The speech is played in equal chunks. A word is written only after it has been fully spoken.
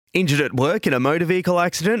Injured at work in a motor vehicle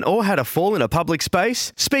accident or had a fall in a public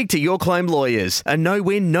space? Speak to Your Claim Lawyers, a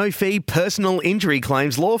no-win, no-fee personal injury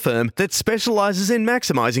claims law firm that specialises in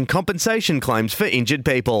maximising compensation claims for injured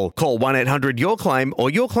people. Call 1-800-YOUR-CLAIM or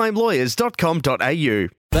yourclaimlawyers.com.au.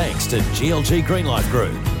 Thanks to GLG Greenlife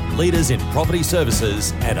Group, leaders in property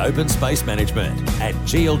services and open space management at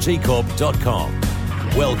glgcorp.com.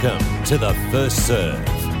 Welcome to the First Serve,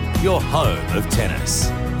 your home of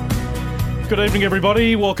tennis. Good evening,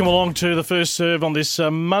 everybody. Welcome along to the First Serve on this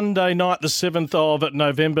Monday night, the 7th of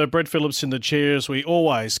November. Brett Phillips in the chair as we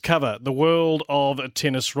always cover the world of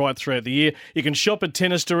tennis right throughout the year. You can shop at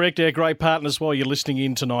Tennis Direct, our great partners, while you're listening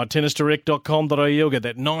in tonight. tennisdirect.com.au. You'll get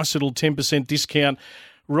that nice little 10% discount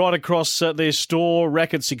right across their store,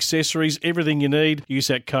 rackets, accessories, everything you need. Use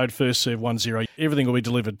that code FIRSTSERVE10. Everything will be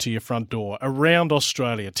delivered to your front door around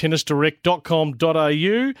Australia.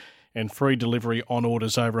 tennisdirect.com.au. and free delivery on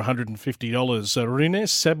orders over $150. Rinnes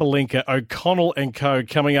Sabalenka, O'Connell and Co.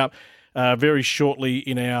 coming up very shortly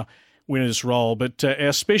in our winner's roll. But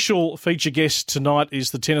our special feature guest tonight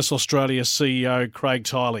is the Tennis Australia CEO, Craig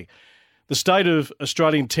Tiley. The state of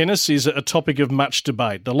Australian tennis is a topic of much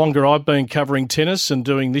debate. The longer I've been covering tennis and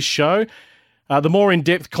doing this show, the more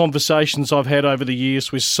in-depth conversations I've had over the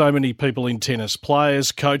years with so many people in tennis,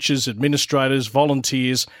 players, coaches, administrators,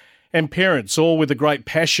 volunteers, and parents, all with a great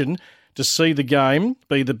passion to see the game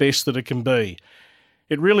be the best that it can be.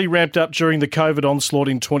 It really ramped up during the COVID onslaught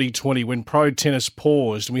in 2020 when pro tennis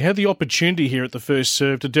paused, and we had the opportunity here at the First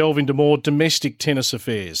Serve to delve into more domestic tennis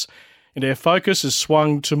affairs. And our focus has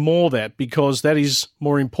swung to more that because that is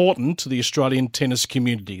more important to the Australian tennis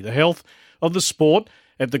community, the health of the sport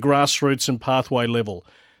at the grassroots and pathway level.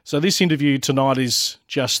 So this interview tonight is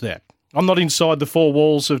just that. I'm not inside the four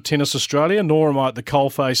walls of Tennis Australia, nor am I at the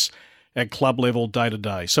coalface at club level day to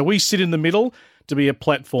day. So we sit in the middle to be a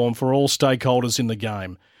platform for all stakeholders in the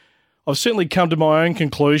game. I've certainly come to my own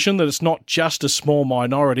conclusion that it's not just a small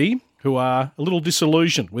minority who are a little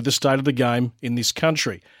disillusioned with the state of the game in this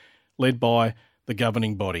country, led by the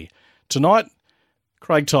governing body. Tonight,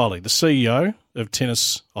 Craig Tiley, the CEO of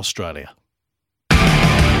Tennis Australia.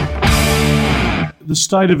 The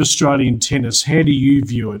state of Australian tennis, how do you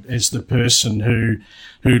view it as the person who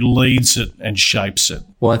leads it and shapes it?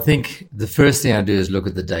 Well, I think the first thing I do is look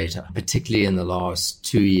at the data, particularly in the last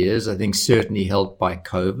 2 years. I think certainly helped by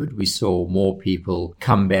COVID, we saw more people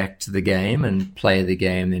come back to the game and play the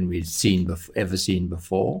game than we'd ever seen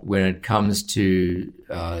before. When it comes to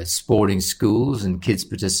sporting schools and kids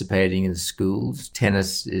participating in schools,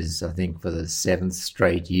 tennis is, I think, for the 7th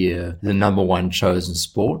straight year, the number one chosen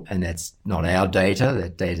sport, and that's not our data.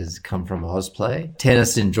 That data has come from Ozplay.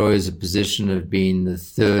 Tennis enjoys a position of being the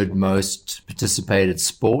third most participated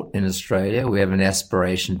sport in Australia. We have an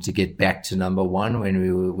aspiration to get back to number one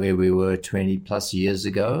where we were 20 plus years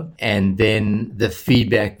ago. And then the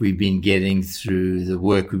feedback we've been getting through the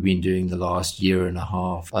work we've been doing the last year and a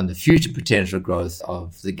half on the future potential growth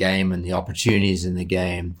of the game and the opportunities in the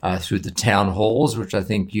game through the town halls, which I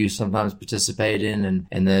think you sometimes participate in,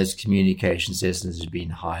 and those communication sessions have been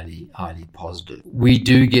highly, highly positive. We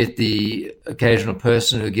do get the occasional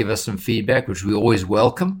person who give us some feedback, which we always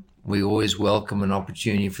welcome. We always welcome an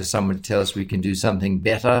opportunity for someone to tell us we can do something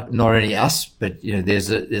better. Not only us, but there's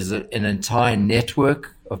an entire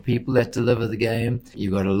network of people that deliver the game.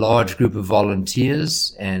 You've got a large group of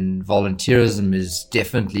volunteers, and volunteerism is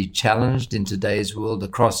definitely challenged in today's world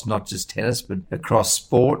across not just tennis, but across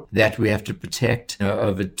sport, that we have to protect.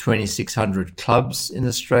 Over 2,600 clubs in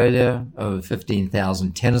Australia, over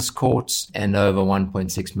 15,000 tennis courts, and over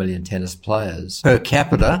 1.6 million tennis players. Per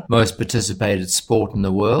capita, most participated sport in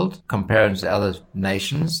the world, compared to other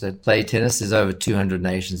nations that play tennis. There's over 200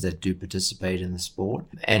 nations that do participate in the sport.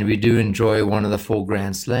 And we do enjoy one of the 4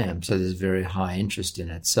 Grand Slam, so there's very high interest in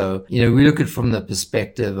it. So, we look at it from the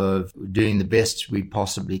perspective of doing the best we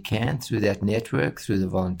possibly can through that network, through the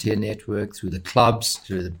volunteer network, through the clubs,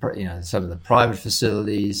 through the some of the private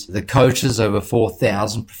facilities, the coaches, over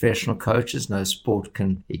 4,000 professional coaches. No sport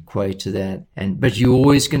can equate to that. But you're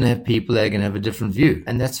always going to have people that are going to have a different view,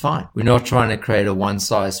 and that's fine. We're not trying to create a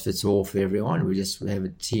one-size-fits-all for everyone. We just have a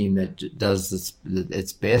team that does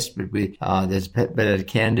its best, but that's better it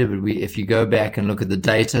can do. But if you go back and look at the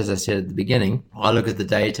data, as I said at the beginning, I look at the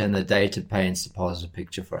data, and the data paints a positive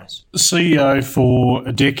picture for us. CEO for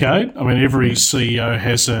a decade. I mean, every CEO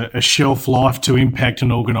has a shelf life to impact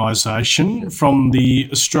an organisation. From the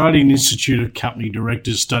Australian Institute of Company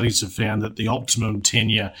Directors, studies have found that the optimum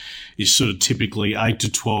tenure is sort of typically 8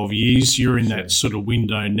 to 12 years. You're in that sort of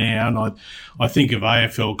window now, and I think of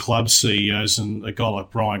AFL club CEOs, and a guy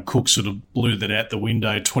like Brian Cook sort of blew that out the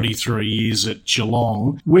window, 23 years at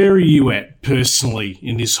Geelong. Where are you at personally early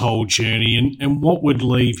in this whole journey, and what would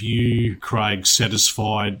leave you, Craig,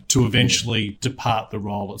 satisfied to eventually depart the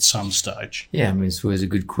role at some stage? Yeah, I mean, it's always a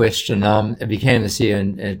good question. I became the CEO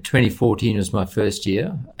in 2014 was my first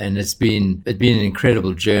year, and it's been an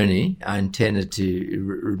incredible journey. I intended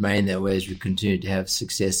to remain that way as we continue to have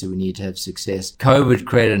success, that we need to have success. COVID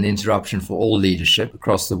created an interruption for all leadership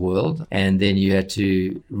across the world, and then you had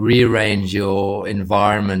to rearrange your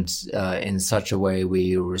environment in such a way where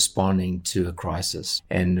you're responding to a crisis.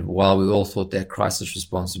 And while we all thought that crisis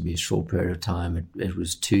response would be a short period of time, it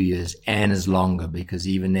was 2 years and is longer, because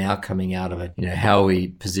even now coming out of it, how we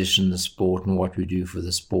position the sport and what we do for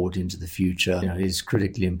the sport into the future, is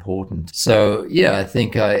critically important. So yeah, I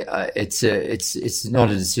think it's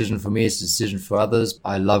not a decision for me, it's a decision for others.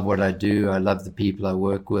 I love what I do. I love the people I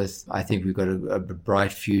work with. I think we've got a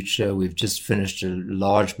bright future. We've just finished a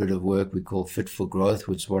large bit of work we call Fit for Growth,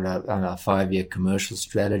 which is what our 5-year commercial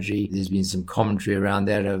strategy. There's been some commentary around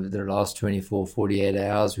that over the last 24, 48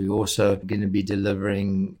 hours. We're also going to be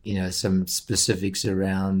delivering, some specifics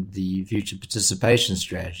around the future participation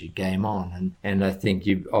strategy, Game On. And I think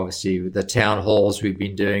obviously the town halls we've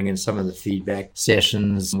been doing and some of the feedback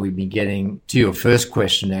sessions we've been getting. To your first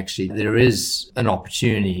question, actually, there is an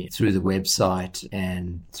opportunity through the website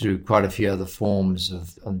and through quite a few other forms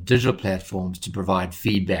of digital platforms to provide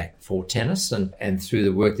feedback for tennis, and through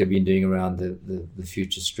the work they've been doing around the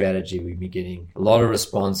future strategy, we've been getting a lot of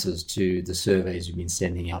responses to the surveys we've been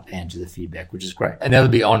sending out and to the feedback, which is great. And that'll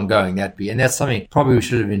be ongoing. And that's something probably we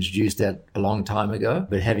should have introduced that a long time ago,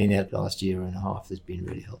 but having that last year and a half has been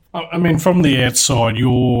really helpful. I mean, from the outside,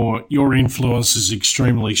 your influence is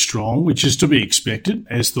extremely strong, which is to be expected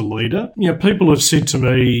as the leader. People have said to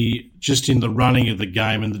me, just in the running of the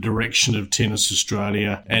game and the direction of Tennis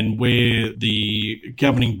Australia and where the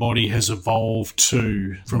governing body has evolved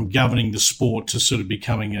to, from governing the sport to sort of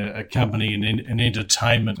becoming a company and an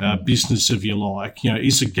entertainment business, if you like,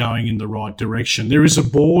 is it going in the right direction? There is a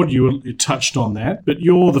board, you touched on that, but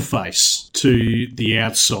you're the face to the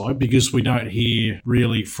outside because we don't hear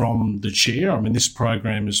really from the chair. I mean, this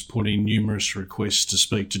program has put in numerous requests to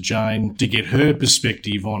speak to Jane to get her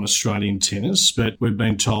perspective on Australian tennis, but we've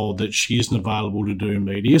been told that she isn't available to do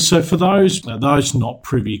media. So for those not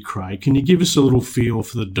privy, Craig, can you give us a little feel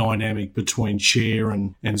for the dynamic between chair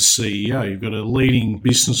and CEO? You've got a leading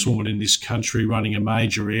businesswoman in this country running a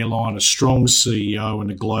major airline, a strong CEO in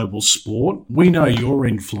a global sport. We know your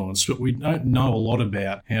influence, but we don't know a lot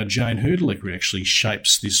about how Jane Hurdlicker actually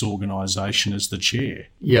shapes this organisation as the chair.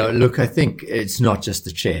 Yeah, look, I think it's not just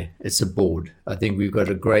the chair; it's a board. I think we've got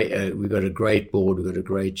a great board. We've got a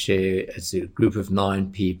great chair. It's a group of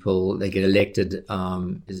 9 people. They get elected.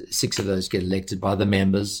 6 of those get elected by the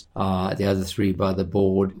members. The other 3 by the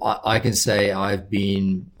board. I can say I've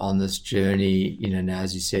been on this journey, now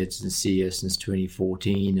as you said, since CEO since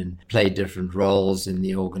 2014, and played different roles in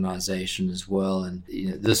the organisation as well. And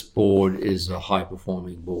this board is a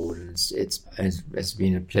high-performing board, and it's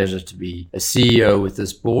been a pleasure to be a CEO with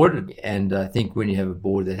this board. And I think when you have a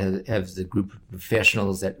board that has the group of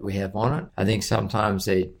professionals that we have on it, I think sometimes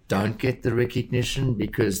they don't get the recognition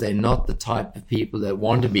because they're not the type of people that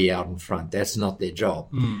want to be out in front. That's not their job.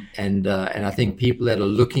 And I think people that are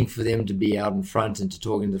looking for them to be out in front and to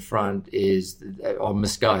talk in the front are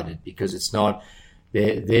misguided, because it's not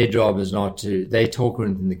their job is not to. They talk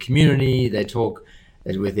in the community. They talk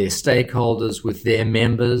with their stakeholders, with their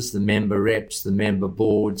members, the member reps, the member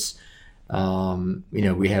boards. We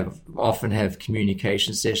often have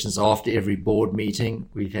communication sessions after every board meeting.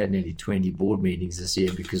 We've had nearly 20 board meetings this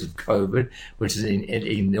year because of COVID, which is an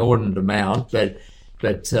inordinate amount. But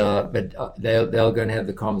they'll go and have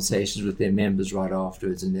the conversations with their members right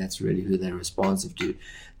afterwards, and that's really who they're responsive to.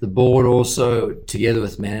 The board also, together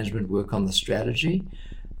with management, work on the strategy.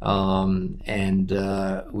 We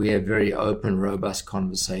have very open, robust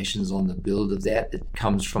conversations on the build of that. It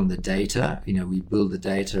comes from the data. We build the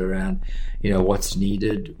data around, what's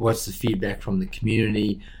needed, what's the feedback from the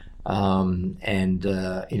community, where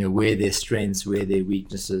their strengths, where their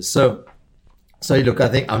weaknesses. So look,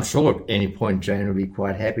 I'm sure at any point Jane will be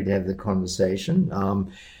quite happy to have the conversation.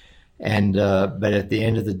 But at the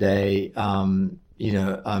end of the day, I'm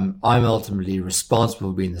ultimately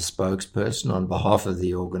responsible for being the spokesperson on behalf of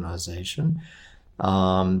the organisation,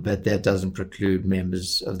 but that doesn't preclude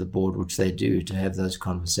members of the board, which they do, to have those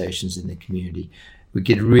conversations in the community. We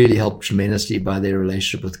get really helped tremendously by their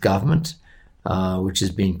relationship with government, which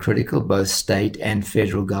has been critical, both state and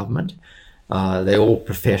federal government. They're all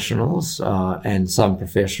professionals and some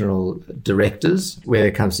professional directors. Where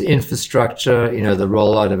it comes to infrastructure, the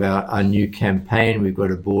rollout of our new campaign, we've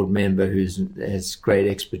got a board member who has great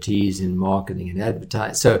expertise in marketing and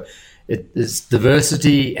advertising. So it's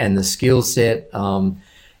diversity and the skill set.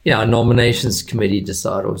 Our nominations committee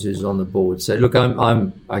decide who's on the board. So look,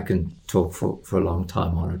 I can talk for a long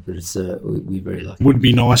time on it, but it's we're very lucky. Would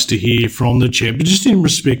be nice to hear from the chair, but just in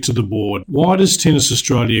respect to the board, why does Tennis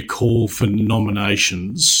Australia call for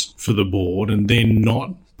nominations for the board and then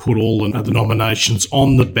not put all the nominations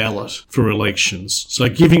on the ballot for elections? So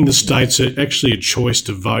giving the states actually a choice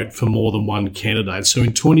to vote for more than one candidate. So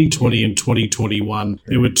in 2020 and 2021,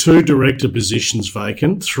 there were 2 director positions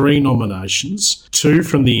vacant, 3 nominations, 2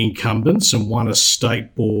 from the incumbents and 1 a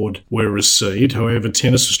state board were received. However,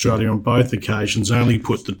 Tennis Australia on both occasions only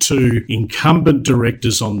put the 2 incumbent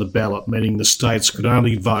directors on the ballot, meaning the states could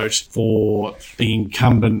only vote for the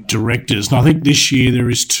incumbent directors. And I think this year there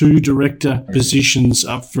is 2 director positions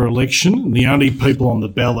up for election, and the only people on the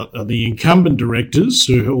ballot are the incumbent directors,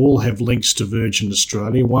 who all have links to Virgin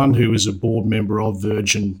Australia, one who is a board member of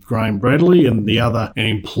Virgin, Graham Bradley, and the other an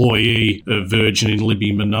employee of Virgin in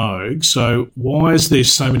Libby Minogue. So why is there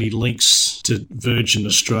so many links to Virgin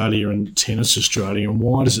Australia and Tennis Australia, and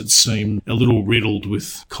why does it seem a little riddled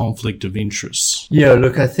with conflict of interests? Yeah,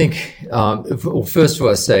 look, I think, first of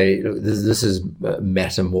all, I say this is a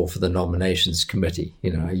matter more for the nominations committee.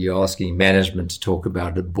 You're asking management to talk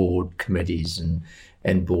about the board committees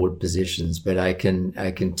and board positions, but I can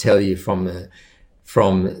tell you from the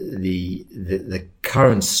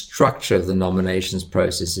current structure of the nominations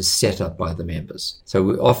process is set up by the members. So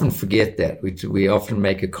we often forget that. We often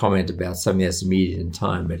make a comment about something that's immediate in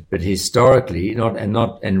time, but historically,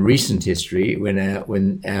 not in recent history, when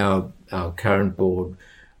our current board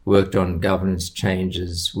worked on governance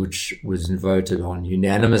changes, which was voted on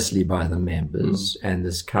unanimously by the members, and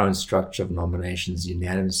this current structure of nominations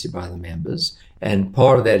unanimously by the members. And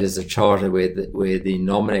part of that is a charter where the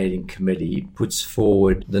nominating committee puts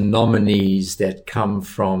forward the nominees that come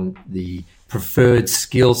from the preferred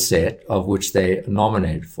skill set of which they are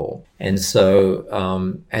nominated for. And so,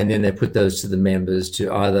 and then they put those to the members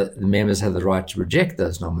the members have the right to reject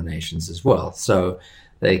those nominations as well. So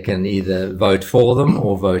they can either vote for them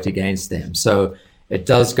or vote against them. So it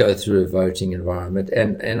does go through a voting environment.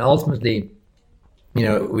 And ultimately,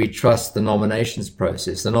 we trust the nominations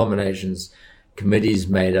process. The nominations committee is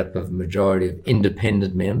made up of a majority of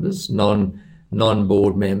independent members,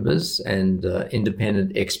 non-board members, and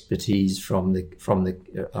independent expertise from the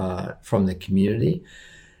community.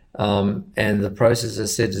 And the process, as I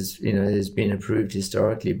said, has been approved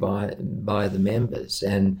historically by the members.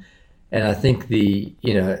 And I think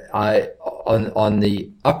on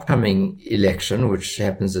the upcoming election, which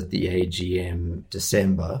happens at the AGM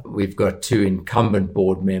December, we've got 2 incumbent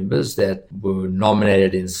board members that were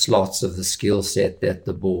nominated in slots of the skill set that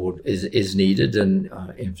the board is needed and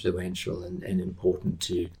influential and important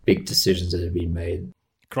to big decisions that have been made.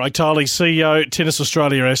 Craig Tiley, CEO, Tennis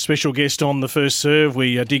Australia, our special guest on The First Serve.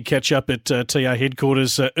 We did catch up at TA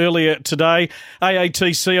headquarters earlier today.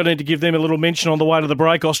 AATC, I need to give them a little mention on the way to the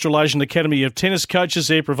break. Australasian Academy of Tennis Coaches.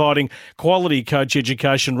 They're providing quality coach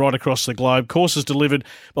education right across the globe. Courses delivered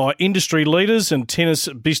by industry leaders and tennis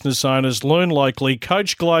business owners. Learn locally,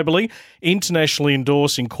 coach globally, internationally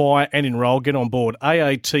endorse, inquire and enrol. Get on board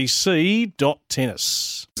aatc.tennis.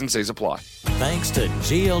 T's apply. Thanks to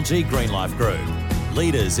GLG Greenlife Group,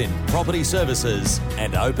 leaders in property services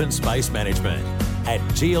and open space management at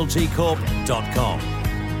glgcorp.com.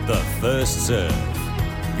 The First Serve,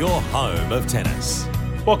 your home of tennis.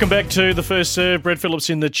 Welcome back to The First Serve. Brett Phillips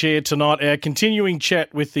in the chair tonight. Our continuing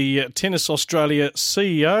chat with the Tennis Australia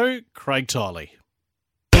CEO, Craig Tiley.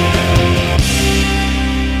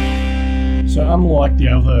 So unlike the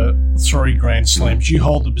other 3 Grand Slams, you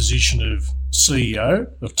hold the position of CEO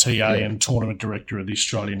of TA and Tournament Director of the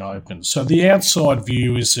Australian Open. So the outside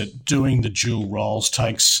view is that doing the dual roles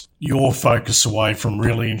takes your focus away from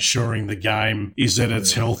really ensuring the game is at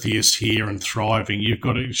its healthiest here and thriving. You've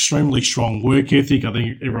got an extremely strong work ethic. I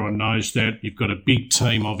think everyone knows that. You've got a big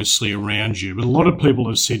team, obviously, around you. But a lot of people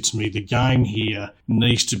have said to me the game here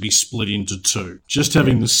needs to be split into 2. Just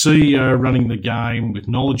having the CEO running the game with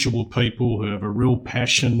knowledgeable people who have a real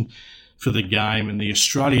passion for the game, and the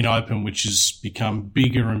Australian Open, which has become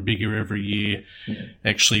bigger and bigger every year,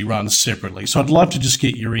 actually runs separately. So I'd love to just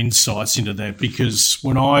get your insights into that, because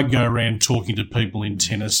when I go around talking to people in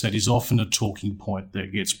tennis, that is often a talking point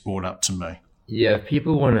that gets brought up to me. Yeah, if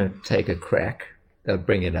people want to take a crack, they'll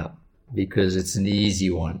bring it up because it's an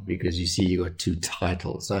easy one, because you see you got 2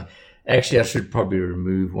 titles. So actually, I should probably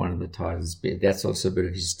remove one of the titles. That's also a bit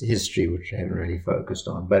of history, which I haven't really focused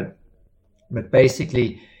on. But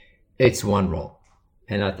basically, it's one role.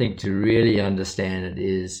 And I think to really understand it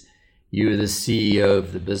is you're the CEO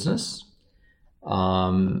of the business,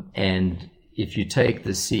 and if you take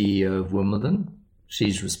the CEO of Wimbledon,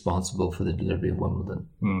 she's responsible for the delivery of Wimbledon.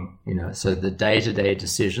 So the day-to-day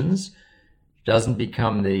decisions doesn't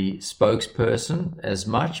become the spokesperson as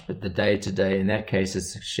much, but the day-to-day, in that case,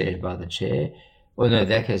 it's shared by the chair. Well, no, in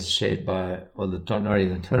that case, it's shared by, not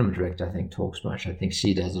even the tournament director, I think, talks much. I think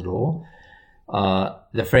she does it all.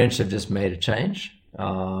 The French have just made a change,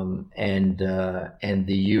 and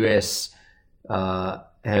the US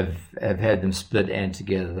have had them split and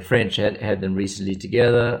together. The French had them recently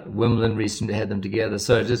together. Wimbledon recently had them together.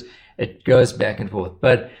 So it goes back and forth.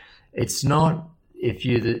 But it's not, if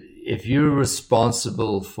you're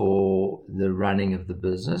responsible for the running of the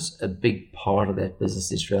business, a big part of that business,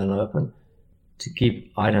 the Australian Open,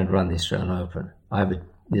 I don't run the Australian Open.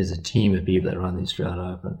 There's a team of people that run the Australian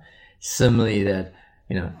Open. Similarly, that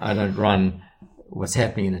I don't run what's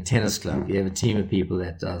happening in a tennis club. You have a team of people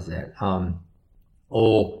that does that.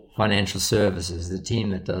 Or financial services, the team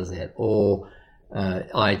that does that. Or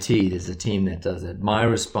IT, there's a team that does that. My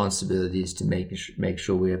responsibility is to make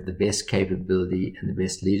sure we have the best capability and the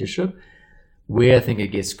best leadership. Where I think it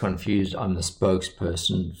gets confused, I'm the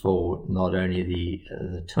spokesperson for not only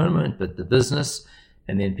the tournament, but the business.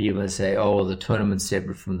 And then people say, the tournament's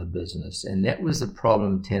separate from the business. And that was the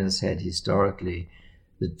problem tennis had historically.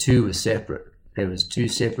 The two were separate. There was two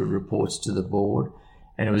separate reports to the board.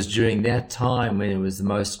 And it was during that time when it was the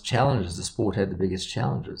most challenges, the sport had the biggest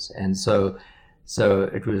challenges. And so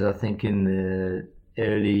it was, I think, in the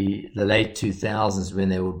late 2000s when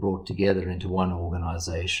they were brought together into one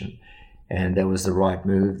organization. And that was the right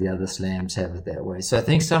move. The other slams have it that way. So I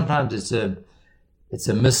think sometimes it's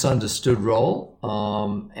a misunderstood role,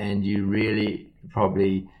 and you really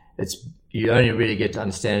you only really get to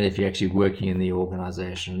understand it if you're actually working in the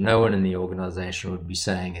organization. No one in the organization would be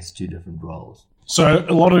saying it's two different roles. So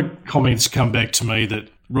a lot of comments come back to me that,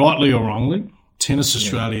 rightly or wrongly, Tennis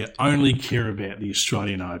Australia only care about the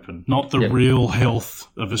Australian Open, not the real health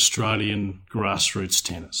of Australian grassroots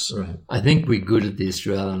tennis. Right. I think we're good at the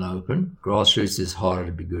Australian Open. Grassroots is harder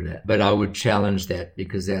to be good at. But I would challenge that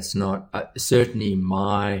because that's not certainly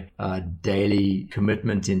my daily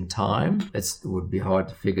commitment in time. It would be hard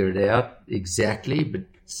to figure it out exactly, but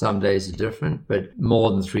some days are different, but more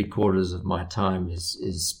than 3/4 of my time is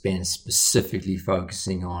spent specifically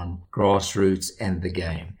focusing on grassroots and the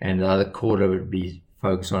game. And the other quarter would be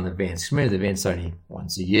focused on events. The event's only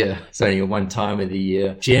once a year. It's only one time of the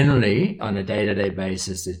year. Generally, on a day-to-day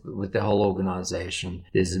basis, with the whole organization,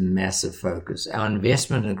 there's a massive focus. Our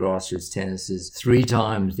investment in grassroots tennis is 3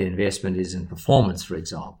 times the investment is in performance, for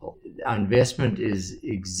example. Our investment is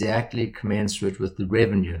exactly commensurate with the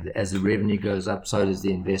revenue. As the revenue goes up, so does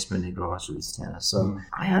the investment in grassroots tennis. So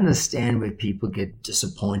I understand where people get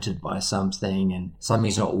disappointed by something and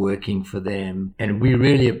something's not working for them. And we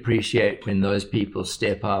really appreciate when those people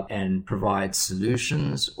step up and provide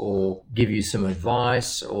solutions or give you some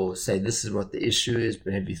advice or say, this is what the issue is,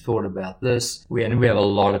 but have you thought about this? We have a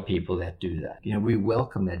lot of people that do that. We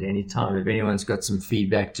welcome that any time. If anyone's got some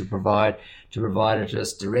feedback to provide it to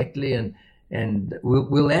us directly, and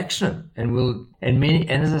we'll action it. And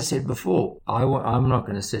as I said before, I'm not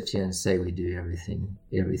going to sit here and say we do everything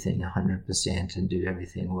 100% and do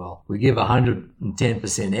everything well. We give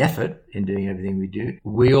 110% effort in doing everything we do.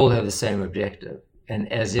 We all have the same objective,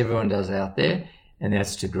 and as everyone does out there, and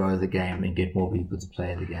that's to grow the game and get more people to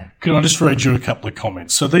play the game. Can I just read you a couple of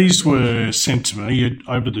comments? So these were sent to me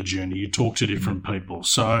over the journey. You talk to different people.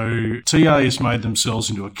 So TA has made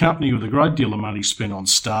themselves into a company with a great deal of money spent on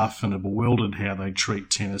staff and are bewildered how they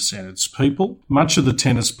treat tennis and its people. Much of the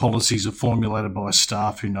tennis policies are formulated by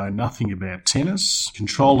staff who know nothing about tennis.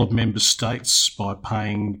 Control of member states by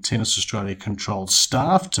paying Tennis Australia controlled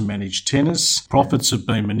staff to manage tennis. Profits have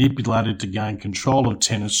been manipulated to gain control of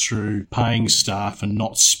tennis through paying staff and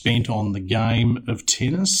not spent on the game of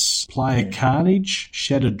tennis. Player carnage,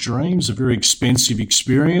 shattered dreams, a very expensive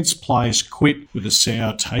experience. Players quit with a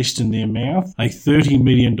sour taste in their mouth. A $30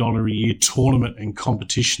 million a year tournament and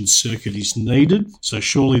competition circuit is needed. So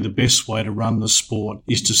surely the best way to run the sport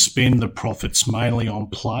is to spend the profits mainly on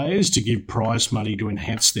players to give prize money to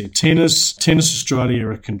enhance their tennis. Tennis Australia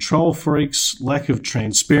are control freaks, lack of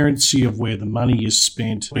transparency of where the money is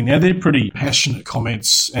spent. Now they're pretty passionate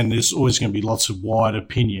comments, and there's always going to be lots of wide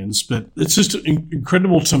opinions, but it's just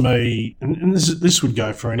incredible to me, and this would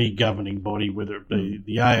go for any governing body, whether it be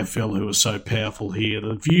the AFL, who are so powerful here.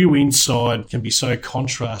 The view inside can be so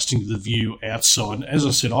contrasting to the view outside. And as I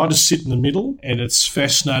said, I just sit in the middle, and it's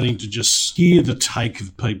fascinating to just hear the take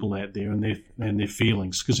of people out there and their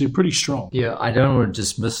feelings, because they're pretty strong. Yeah, I don't want to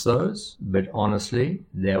dismiss those, but honestly,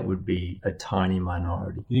 that would be a tiny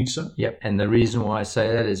minority. You think so? Yep. And the reason why I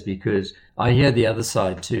say that is because I hear the other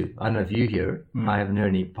side too. I don't know if you hear it. I haven't heard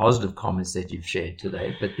any positive comments that you've shared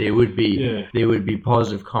today, but there would be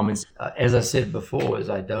positive comments. As I said before,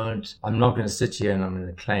 I'm not going to sit here and I'm going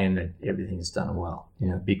to claim that everything's done well,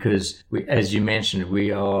 because as you mentioned, we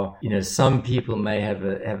are, some people may have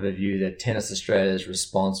a view that Tennis Australia is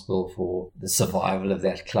responsible for the survival of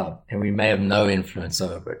that club, and we may have no influence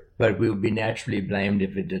over it, but we would be naturally blamed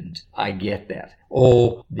if it didn't. I get that.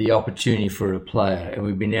 Or the opportunity for a player, and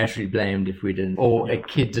we'd be naturally blamed if we didn't. Or a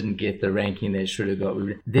kid didn't get the ranking they should have got.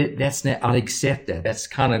 I'll accept that. That's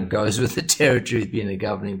kind of goes with the territory of being a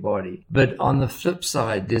governing body. But on the flip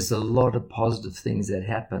side, there's a lot of positive things that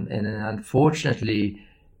happen, and unfortunately,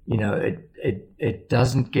 it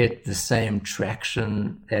doesn't get the same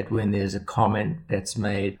traction that when there's a comment that's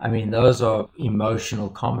made. I mean, those are emotional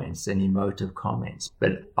comments and emotive comments,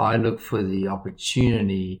 but I look for the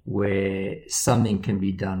opportunity where something can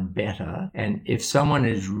be done better. And if someone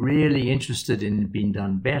is really interested in it being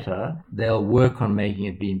done better, they'll work on making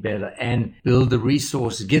it being better and build the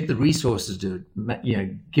resources, get the resources to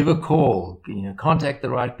it, give a call, contact the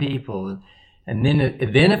right people. And then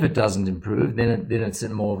if it doesn't improve, then it's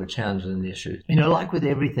more of a challenge than an issue. Like with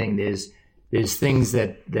everything, there's things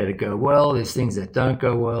that go well, there's things that don't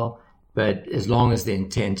go well, but as long as the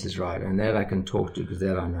intent is right, and that I can talk to because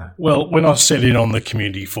that I know. Well, when I sat in on the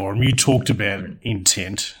community forum, you talked about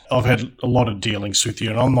intent. I've had a lot of dealings with you,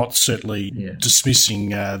 and I'm not certainly dismissing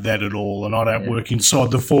that at all, and I don't work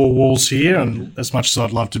inside the four walls here, and as much as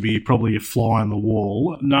I'd love to be probably a fly on the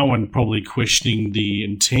wall, no one probably questioning the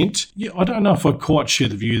intent. Yeah, I don't know if I quite share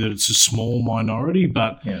the view that it's a small minority,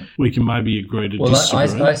 but we can maybe agree to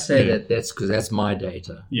disagree. I say that's because that's my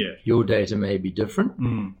data. Yeah. Your data may be different,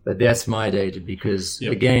 but that's my data because,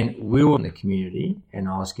 again, we're in the community and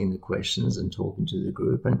asking the questions and talking to the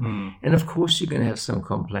group. And of course, you're going to have some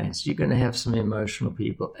complaints. You're going to have some emotional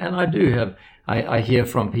people. And I hear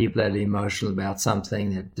from people that are emotional about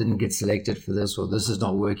something that didn't get selected for this or this is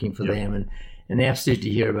not working for them. And absolutely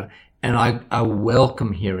hear about. And I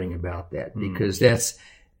welcome hearing about that because that's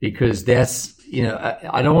I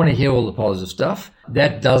don't want to hear all the positive stuff.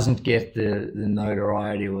 That doesn't get the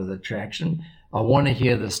notoriety or the traction. I want to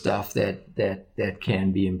hear the stuff that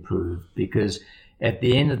can be improved because at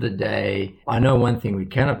the end of the day, I know one thing we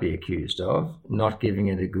cannot be accused of, not giving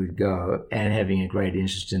it a good go and having a great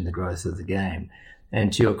interest in the growth of the game.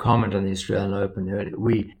 And to your comment on the Australian Open,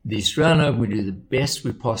 the Australian Open, we do the best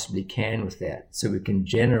we possibly can with that so we can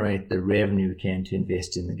generate the revenue we can to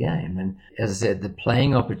invest in the game. And as I said, the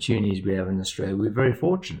playing opportunities we have in Australia, we're very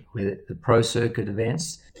fortunate with the pro circuit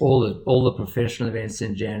events, all the professional events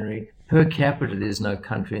in January. Per capita, there's no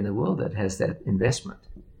country in the world that has that investment.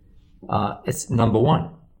 It's number one.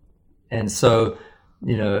 And so,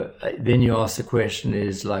 then you ask the question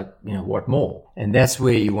is what more? And that's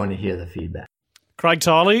where you want to hear the feedback. Craig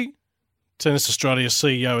Tiley, Tennis Australia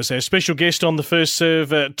CEO, is our special guest on the First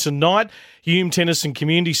Serve tonight. Hume Tennis and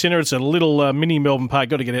Community Centre. It's a little mini Melbourne Park.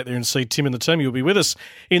 Got to get out there and see Tim and the team. You'll be with us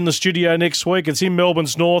in the studio next week. It's in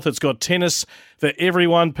Melbourne's north. It's got tennis for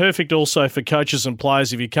everyone. Perfect also for coaches and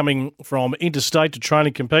players if you're coming from interstate to train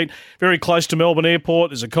and compete. Very close to Melbourne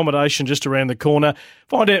Airport. There's accommodation just around the corner.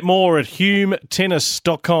 Find out more at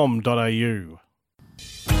humetennis.com.au.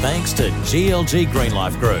 Thanks to GLG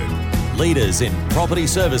Greenlife Group, leaders in property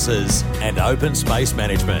services and open space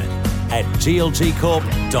management at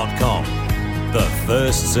glgcorp.com. The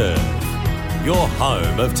First Serve, your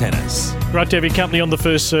home of tennis. Great to have your company on the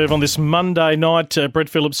First Serve on this Monday night. Brett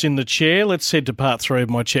Phillips in the chair. Let's head to part 3 of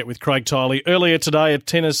my chat with Craig Tiley earlier today at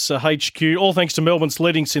Tennis HQ. All thanks to Melbourne's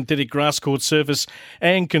leading synthetic grass court surface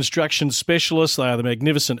and construction specialists. They are the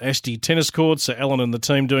magnificent Asti tennis courts. Alan and the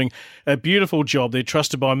team doing a beautiful job. They're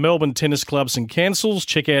trusted by Melbourne tennis clubs and councils.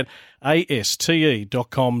 Check out aste.com.au.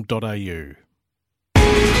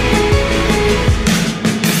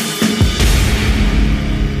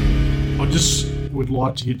 I just would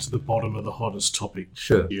like to get to the bottom of the hottest topic,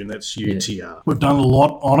 sure, and that's UTR. Yeah. We've done a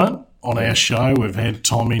lot on it on our show. We've had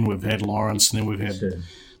Tom in, we've had Lawrence, and then we've had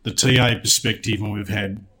the TA perspective, and we've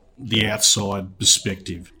had the outside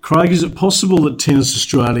perspective. Craig, is it possible that Tennis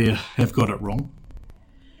Australia have got it wrong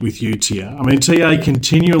with UTR? I mean, TA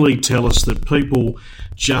continually tell us that people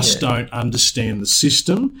just don't understand the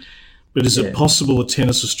system. But is it possible that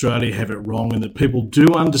Tennis Australia have it wrong and that people do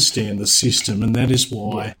understand the system and that is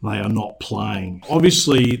why they are not playing?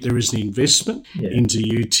 Obviously, there is an investment into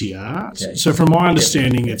UTR. Okay. So from my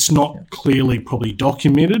understanding, it's not clearly probably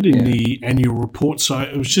documented in the annual report. So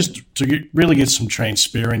it was just to really get some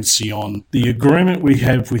transparency on the agreement we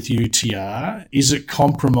have with UTR. Is it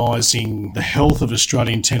compromising the health of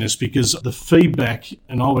Australian tennis? Because the feedback,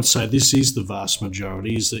 and I would say this is the vast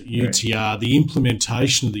majority, is that UTR, the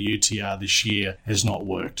implementation of the UTR this year has not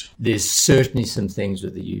worked. There's certainly some things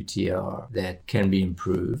with the UTR that can be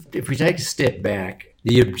improved. If we take a step back,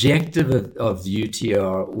 the objective of the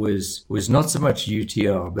UTR was not so much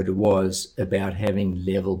UTR, but it was about having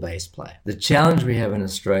level-based play. The challenge we have in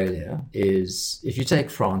Australia is, if you take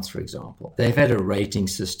France, for example, they've had a rating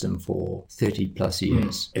system for 30 plus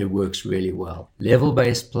years. It works really well.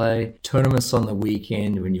 Level-based play, tournaments on the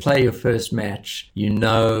weekend, when you play your first match, you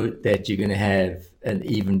know that you're going to have an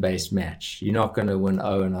even-based match. You're not going to win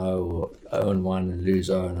 0-0 or 0-1 and lose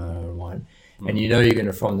 0-0-1. And you know you're going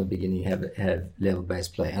to, from the beginning, have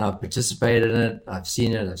level-based play. And I've participated in it. I've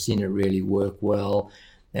seen it really work well.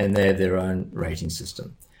 And they have their own rating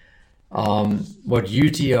system. What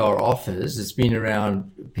UTR offers, it's been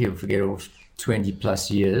around, people forget, 20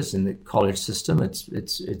 plus years in the college system. It's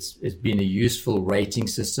been a useful rating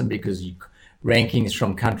system because rankings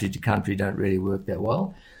from country to country don't really work that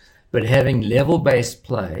well. But having level-based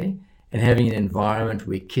play and having an environment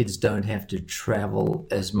where kids don't have to travel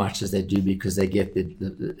as much as they do because they get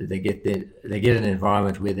an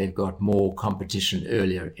environment where they've got more competition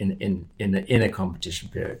earlier in a competition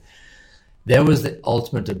period. That was the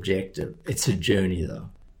ultimate objective. It's a journey, though.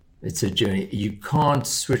 It's a journey. You can't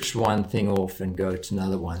switch one thing off and go to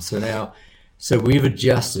another one. So we've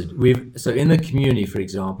adjusted. So in the community, for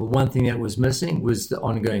example, one thing that was missing was the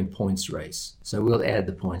ongoing points race. So we'll add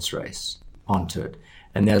the points race onto it,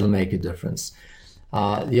 and that'll make a difference.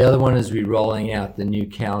 The other one is we're rolling out the new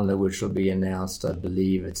calendar, which will be announced, I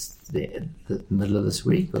believe it's the middle of this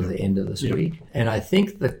week or the end of this week. And I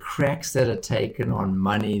think the cracks that are taken on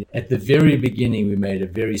money, at the very beginning, we made a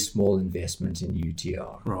very small investment in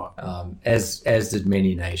UTR, right? As did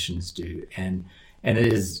many nations do. And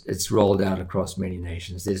it's rolled out across many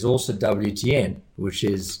nations. There's also WTN, which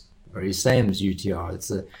is very same as UTR.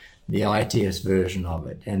 It's the ITS version of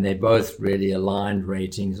it, and they both really aligned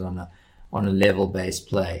ratings on a level-based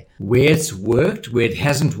play. Where it's worked, where it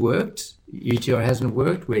hasn't worked, UTR hasn't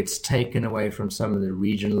worked, where it's taken away from some of the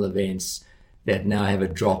regional events that now have a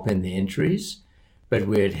drop in the entries, but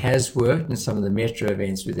where it has worked in some of the metro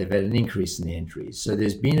events where they've had an increase in the entries. So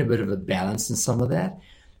there's been a bit of a balance in some of that.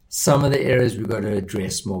 Some of the areas we've got to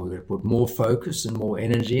address more. We've got to put more focus and more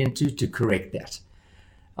energy into to correct that.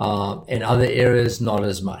 And other areas, not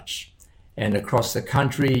as much. And across the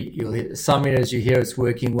country, some areas you hear it's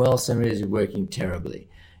working well, some areas are working terribly.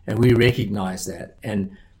 And we recognize that.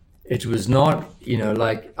 And it was not,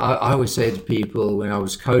 like I always say to people when I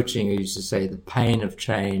was coaching, I used to say the pain of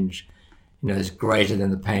change, is greater than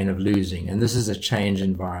the pain of losing. And this is a change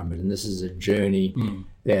environment. And this is a journey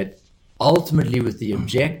that ultimately with the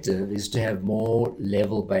objective is to have more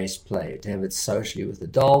level-based play, to have it socially with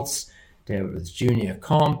adults, to have it with junior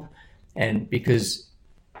comp. And because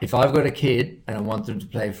if I've got a kid and I want them to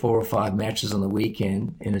play 4 or 5 matches on the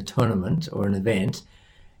weekend in a tournament or an event,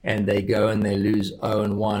 and they go and they lose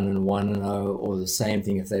 0-1 and 1-0, or the same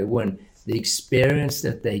thing if they win, the experience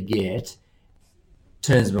that they get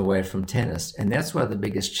turns them away from tennis. And that's why the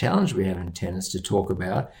biggest challenge we have in tennis to talk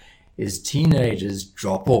about is teenagers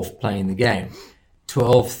drop off playing the game.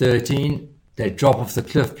 12, 13, they drop off the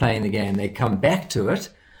cliff playing the game. They come back to it,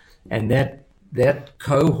 and that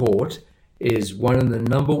cohort is one of the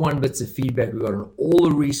number one bits of feedback we got on all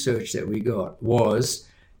the research that we got was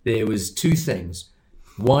there was 2 things.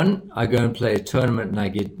 One, I go and play a tournament and I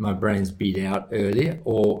get my brains beat out earlier,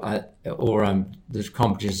 or the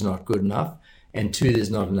competition's not good enough. And 2, there's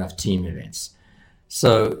not enough team events.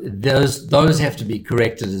 So those have to be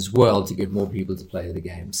corrected as well to get more people to play the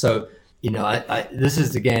game. So, this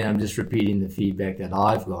is, again, I'm just repeating the feedback that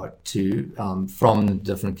I've got from the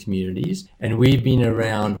different communities. And we've been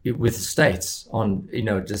around with the states on, I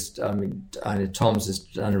know Tom's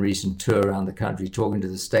just done a recent tour around the country talking to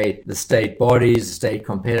the state bodies, the state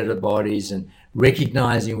competitive bodies, and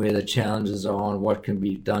recognizing where the challenges are and what can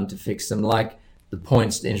be done to fix them, like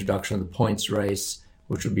the introduction of the points race,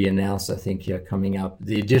 which will be announced, I think, here coming up.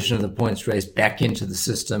 The addition of the points race back into the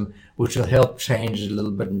system, which will help change it a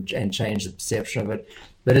little bit and change the perception of it.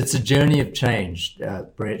 But it's a journey of change,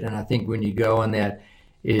 Brett. And I think when you go on that,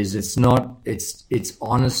 is it's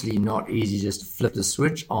honestly not easy just to flip the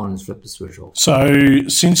switch on and flip the switch off. So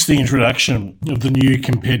since the introduction of the new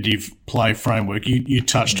competitive play framework, you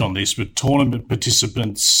touched on this, but tournament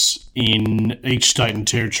participants in each state and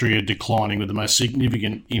territory are declining, with the most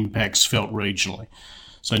significant impacts felt regionally.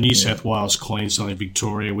 So New South Wales, Queensland and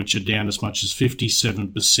Victoria, which are down as much as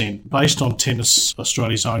 57%, based on Tennis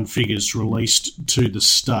Australia's own figures released to the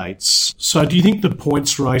states. So do you think the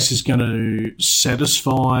points race is going to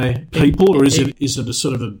satisfy people, or is it a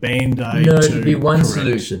sort of a band-aid? No, it'll be one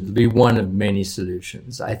solution. It'll be one of many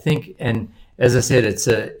solutions, I think. And as I said, it's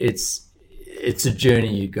a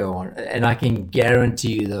journey you go on, and I can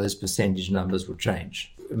guarantee you those percentage numbers will change.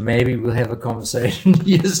 Maybe we'll have a conversation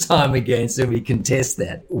years' time again so we can test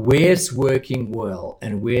that. Where it's working well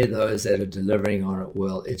and where those that are delivering on it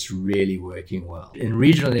well, it's really working well. In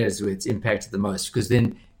regional areas where it's impacted the most, because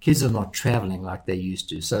then kids are not traveling like they used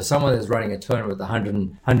to. So someone that's running a tournament with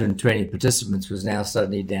 120 participants was now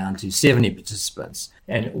suddenly down to 70 participants.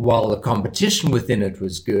 And while the competition within it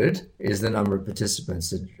was good, is the number of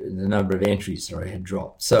participants, the number of entries, had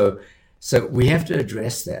dropped. So we have to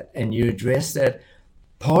address that. And you address that.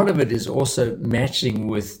 Part of it is also matching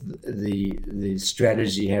with the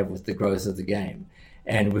strategy you have with the growth of the game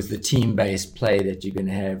and with the team-based play that you're going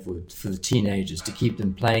to have for the teenagers to keep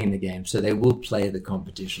them playing the game, so they will play the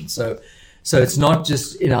competition. So it's not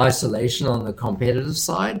just in isolation on the competitive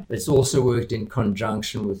side, it's also worked in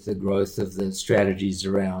conjunction with the growth of the strategies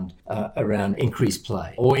around increased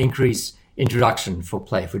play or increased introduction for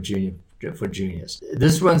play for juniors.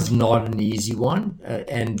 This one's not an easy one,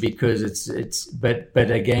 and because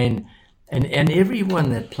but again, and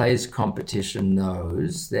everyone that plays competition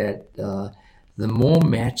knows that the more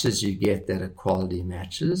matches you get that are quality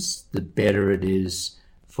matches, the better it is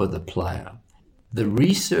for the player. The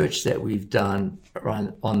research that we've done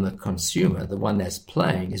on the consumer, the one that's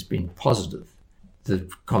playing, has been positive. The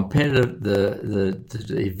competitive, the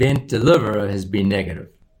event deliverer has been negative.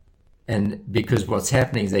 And because what's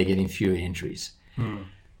happening is they're getting fewer entries.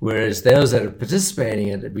 Whereas those that are participating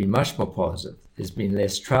in it have been much more positive. There's been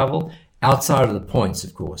less travel outside of the points,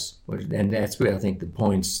 of course. And that's where I think the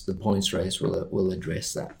points race will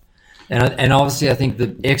address that. And obviously I think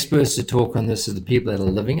the experts to talk on this are the people that are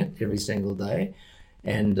living it every single day.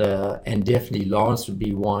 And definitely Lawrence would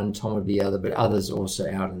be one, Tom would be other, but others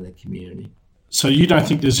also out in the community. So you don't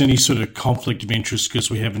think there's any sort of conflict of interest because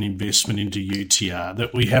we have an investment into UTR,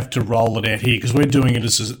 that we have to roll it out here because we're doing it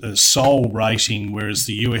as a sole rating, whereas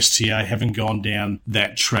the USTA haven't gone down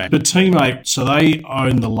that track. But Teammate, so they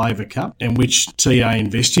own the Laver Cup, and which TA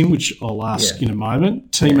invest in, which I'll ask in a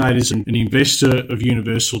moment. Teammate is an investor of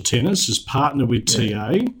Universal Tennis, has partnered with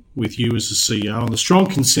TA, with you as the CEO, and the strong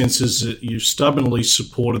consensus that you've stubbornly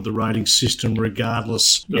supported the rating system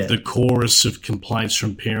regardless of the chorus of complaints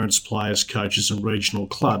from parents, players, coaches and regional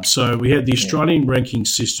clubs. So we had the Australian ranking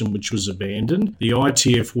system, which was abandoned. The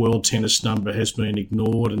ITF World Tennis number has been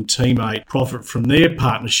ignored, and Teammate profit from their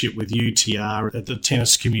partnership with UTR at the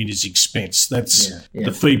tennis community's expense. That's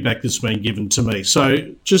the feedback that's been given to me.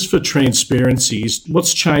 So just for transparency,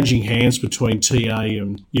 what's changing hands between TA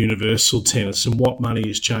and Universal Tennis, and what money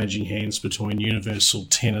is changing hands between Universal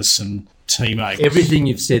Tennis and Teammate? Everything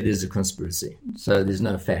you've said is a conspiracy, so there's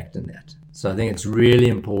no fact in that. So I think it's really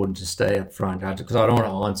important to stay up front, because I don't want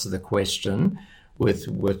to answer the question with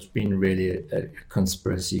what's been really a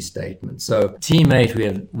conspiracy statement. So Teammate,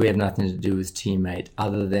 we have nothing to do with Teammate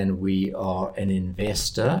other than we are an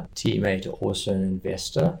investor. Teammate are also an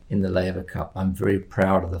investor in the Laver Cup. I'm very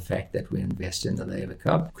proud of the fact that we invest in the Laver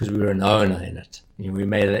Cup because we're an owner in it. We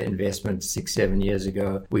made an investment 6-7 years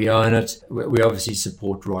ago. We own it. We obviously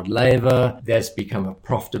support Rod Laver. That's become a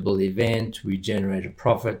profitable event. We generate a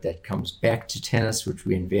profit that comes back to tennis, which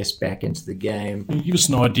we invest back into the game. Can you give us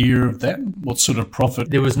an idea of that? What sort of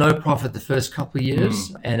profit? There was no profit the first couple of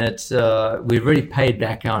years, and we've already paid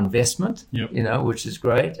back our investment, which is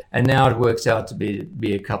great. And now it works out to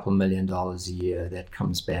be a couple $1 million a year that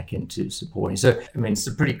comes back into supporting. So, I mean, it's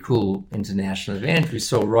a pretty cool international event. We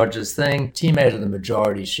saw Roger's thing. Teammate of the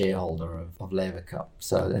majority shareholder of Laver Cup.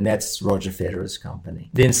 And that's Roger Federer's company.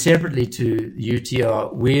 Then separately to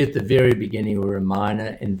UTR, we at the very beginning were a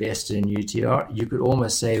minor investor in UTR. You could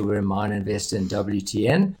almost say we're a minor investor in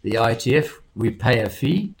WTN. The ITF, we pay a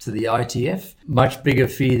fee to the ITF, much bigger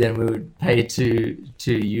fee than we would pay to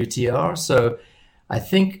UTR. So I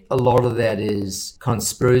think a lot of that is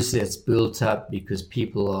conspiracy that's built up because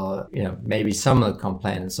people are, maybe some of the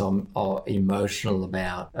complainants are emotional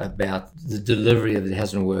about the delivery of it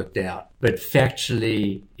hasn't worked out. But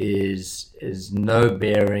factually is no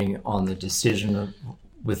bearing on the decision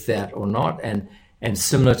with that or not. And And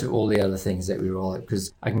similar to all the other things that we roll out,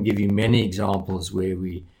 because I can give you many examples where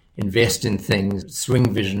we invest in things,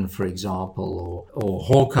 Swing Vision, for example, or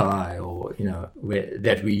Hawkeye, or,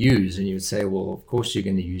 that we use. And you would say, well, of course you're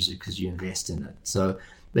going to use it because you invest in it. So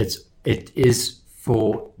it is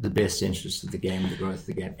for the best interest of the game, the growth of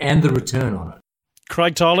the game, and the return on it.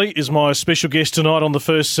 Craig Tiley is my special guest tonight on The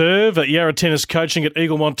First Serve. Yarra Tennis Coaching at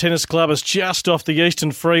Eaglemont Tennis Club is just off the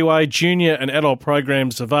Eastern Freeway. Junior and adult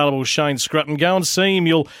programs available. Shane Scrutton. Go and see him.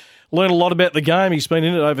 You'll learn a lot about the game. He's been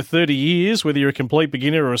in it over 30 years, whether you're a complete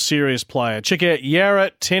beginner or a serious player. Check out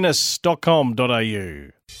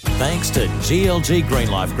yarratennis.com.au. Thanks to GLG Green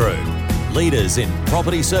Life Group, leaders in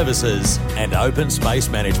property services and open space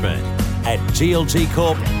management at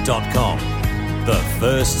glgcorp.com. The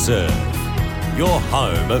First Serve, your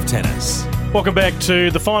home of tennis. Welcome back to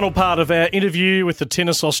the final part of our interview with the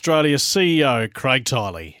Tennis Australia CEO, Craig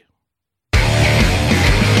Tiley.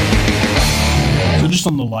 So just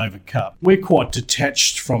on the Laver Cup, we're quite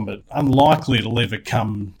detached from it, unlikely it'll ever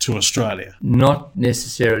come to Australia. Not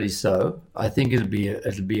necessarily so. I think it'll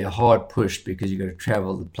be a hard push because you've got to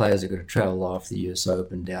travel. The players are going to travel off the US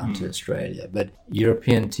Open down to Australia. But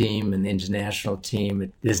European team and the international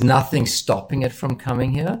team, there's nothing stopping it from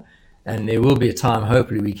coming here. And there will be a time,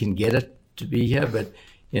 hopefully, we can get it to be here. But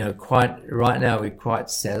quite right now, we're quite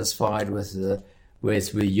satisfied with where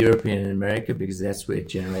it's with European and America, because that's where it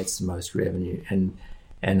generates the most revenue.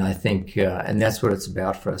 And I think, and that's what it's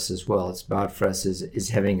about for us as well. It's about for us is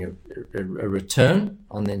having a return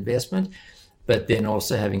on the investment, but then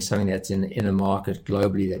also having something that's in a market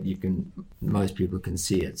globally that most people can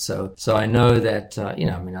see it. So I know that, I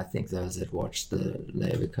think those that watched the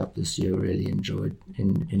Laver Cup this year really enjoyed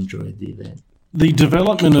the event. The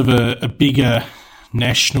development of a bigger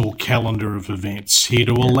national calendar of events here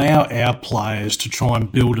to allow our players to try and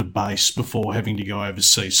build a base before having to go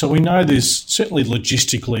overseas. So we know there's certainly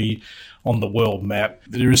logistically on the world map,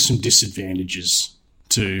 there are some disadvantages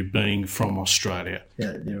to being from Australia.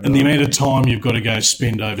 Yeah, and the amount of time you've got to go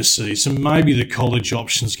spend overseas. So maybe the college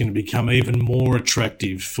option is going to become even more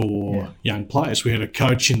attractive for young players. We had a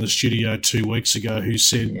coach in the studio 2 weeks ago who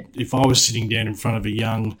said, if I was sitting down in front of a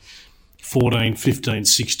young 14, 15,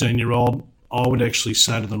 16-year-old, I would actually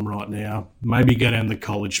say to them right now, maybe go down the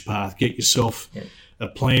college path, get yourself a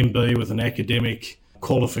plan B with an academic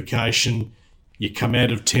qualification. You come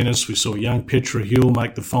out of tennis. We saw young Petra Hill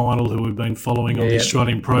make the final, who we've been following on the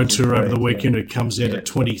Australian Pro Tour over the weekend, who comes out at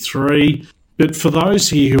 23. But for those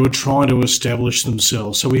here who are trying to establish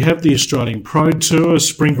themselves, so we have the Australian Pro Tour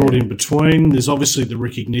sprinkled in between. There's obviously the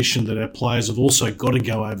recognition that our players have also got to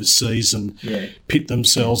go overseas and pit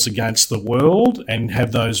themselves against the world and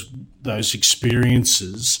have those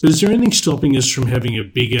experiences. But is there anything stopping us from having a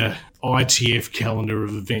bigger ITF calendar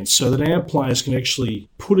of events so that our players can actually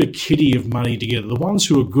put a kitty of money together, the ones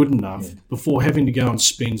who are good enough, before having to go and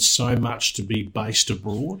spend so much to be based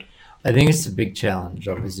abroad? I think it's a big challenge.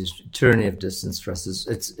 Obviously, tyranny of distance for us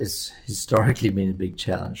it's historically been a big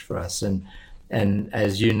challenge for us. And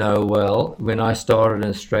as you know well, when I started in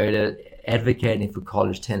Australia, advocating for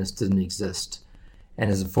college tennis didn't exist. And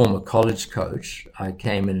as a former college coach, I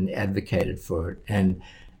came in and advocated for it. And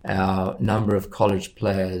our number of college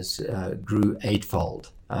players grew eightfold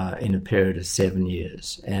in a period of 7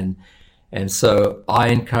 years. And so I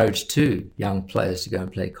encourage too young players to go and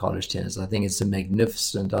play college tennis. I think it's a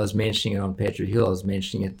magnificent. I was mentioning it on Petra Hill. I was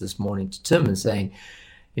mentioning it this morning to Tim and saying,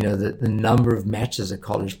 the number of matches a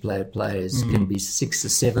college player plays can be 6 or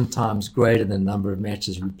 7 times greater than the number of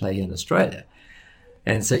matches we play in Australia.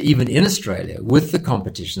 And so even in Australia, with the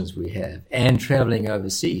competitions we have and traveling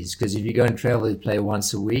overseas, because if you go and travel, you play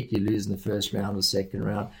once a week, you lose in the first round or second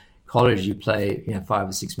round. College, you play 5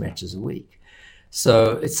 or 6 matches a week.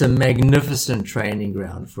 So it's a magnificent training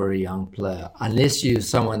ground for a young player. Unless you're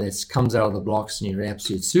someone that comes out of the blocks and you're an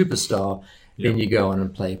absolute superstar, then you go on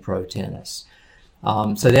and play pro tennis.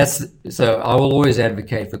 So I will always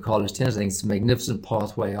advocate for college tennis. I think it's a magnificent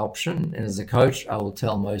pathway option. And as a coach, I will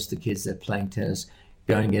tell most of the kids that are playing tennis,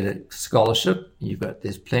 go and get a scholarship.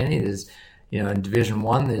 There's plenty. There's, in Division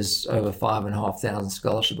 1, there's over 5,500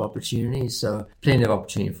 scholarship opportunities. So plenty of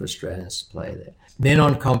opportunity for Australians to play there. Then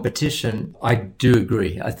on competition, I do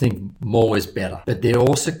agree. I think more is better. But there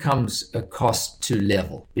also comes a cost to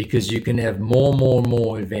level, because you can have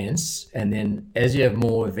more events. And then as you have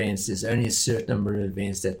more events, there's only a certain number of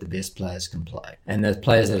events that the best players can play. And the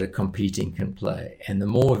players that are competing can play. And the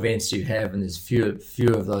more events you have, and there's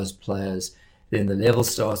fewer of those players, then the level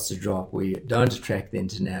starts to drop, where you don't attract the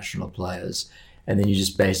international players. And then you're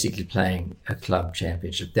just basically playing a club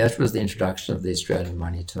championship. That was the introduction of the Australian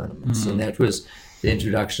money tournaments. And that was the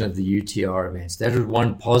introduction of the UTR events. That was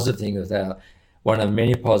one positive thing with one of the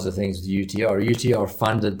many positive things with UTR. UTR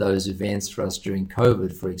funded those events for us during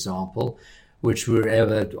COVID, for example, which we were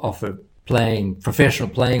able to offer professional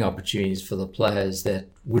playing opportunities for the players that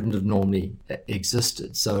wouldn't have normally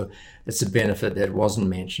existed. So it's a benefit that wasn't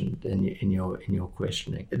mentioned in your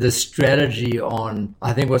questioning. The strategy on,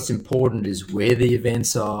 I think what's important is where the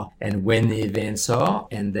events are and when the events are,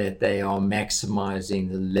 and that they are maximizing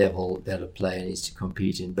the level that a player needs to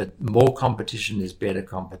compete in. But more competition is better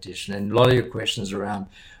competition. And a lot of your questions were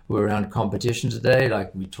around competition today,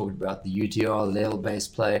 like we talked about the UTR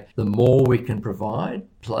level-based play. The more we can provide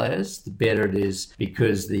players, the better it is,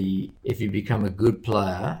 because if you become a good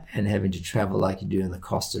player and having to travel like you do, and the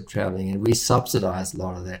cost of traveling, and we subsidize a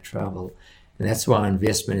lot of that travel. And that's why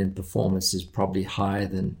investment in performance is probably higher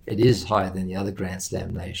than the other Grand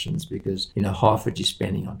Slam nations, because half what you're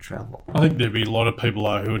spending on travel. I think there'd be a lot of people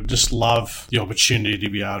though who would just love the opportunity to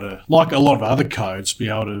be able to, like a lot of other codes, be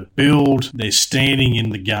able to build their standing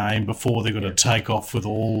in the game before they're going to take off with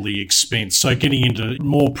all the expense. So getting into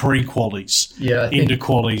more pre-qualities, into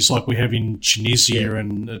qualities like we have in Tunisia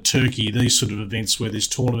and Turkey, these sort of events where there's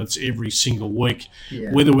tournaments every single week.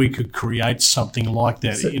 Yeah. Whether we could create something like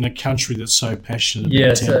that in a country that's so passionate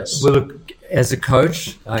about tennis. Well, look, as a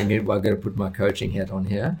coach, I've got to put my coaching hat on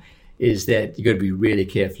here, is that you've got to be really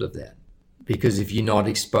careful of that. Because if you're not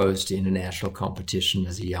exposed to international competition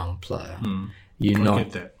as a young player, you're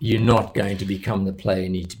not going to become the player you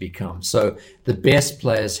need to become. So the best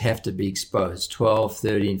players have to be exposed. 12,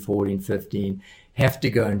 13, 14, 15 have to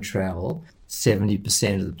go and travel.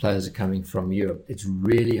 70% of the players are coming from Europe. It's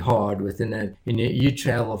really hard within that. You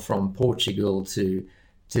travel from Portugal to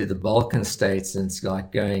the Balkan states, and it's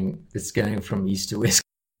going from east to west.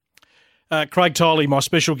 Craig Tiley, my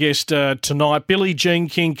special guest tonight. Billie Jean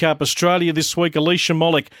King Cup, Australia this week. Alicia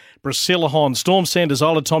Molik, Priscilla Hon, Storm Sanders,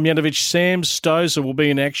 Ola Tomljanovic, Sam Stosur will be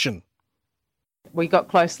in action. We got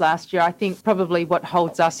close last year. I think probably what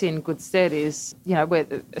holds us in good stead is, we're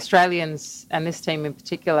Australians, and this team in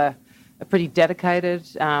particular, are pretty dedicated,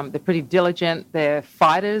 they're pretty diligent, they're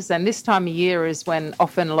fighters, and this time of year is when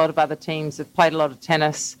often a lot of other teams have played a lot of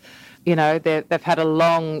tennis. They've had a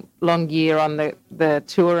long year on the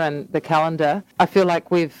tour and the calendar. I feel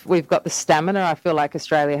like we've got the stamina. I feel like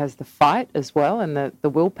Australia has the fight as well, and the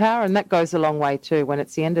willpower, and that goes a long way too. When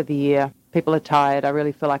it's the end of the year, people are tired. I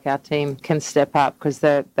really feel like our team can step up because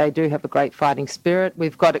they do have a great fighting spirit.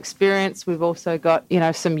 We've got experience. We've also got,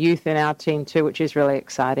 some youth in our team too, which is really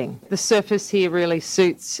exciting. The surface here really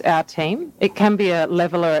suits our team. It can be a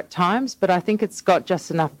leveler at times, but I think it's got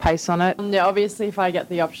just enough pace on it. Yeah, obviously if I get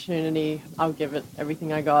the opportunity, I'll give it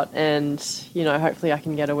everything I got, and, hopefully I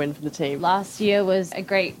can get a win for the team. Last year was a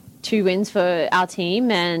great 2 wins for our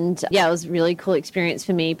team, and it was a really cool experience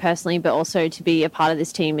for me personally, but also to be a part of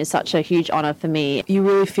this team is such a huge honour for me. You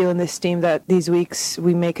really feel in this team that these weeks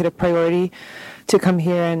we make it a priority to come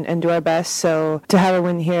here and do our best, so to have a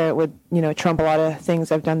win here would trump a lot of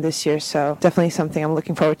things I've done this year, so definitely something I'm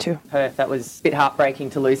looking forward to. Perth, that was a bit heartbreaking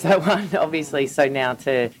to lose that one, obviously, so now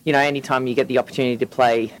to, anytime you get the opportunity to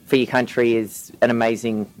play for your country is an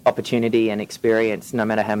amazing opportunity and experience, no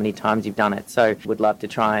matter how many times you've done it, so would love to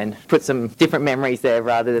try and put some different memories there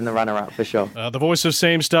rather than the runner-up for sure. The voice of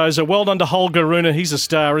Sam Stosur. Well done to Holger Rune, he's a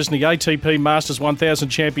star, isn't he? ATP Masters 1000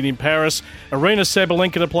 champion in Paris. Arina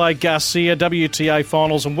Sabalenka to play Garcia, WTA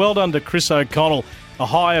finals, and well done to Chris O'Connell, a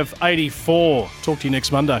high of 84. Talk to you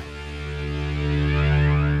next Monday.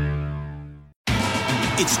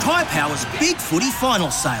 It's Tyre Power's Big Footy Final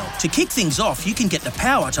Sale. To kick things off, you can get the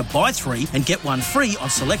power to buy 3 and get 1 free on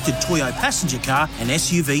selected Toyo passenger car and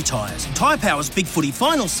SUV tyres. Tyre Power's Big Footy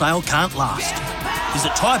Final Sale can't last.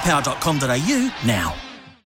 Visit tyrepower.com.au now.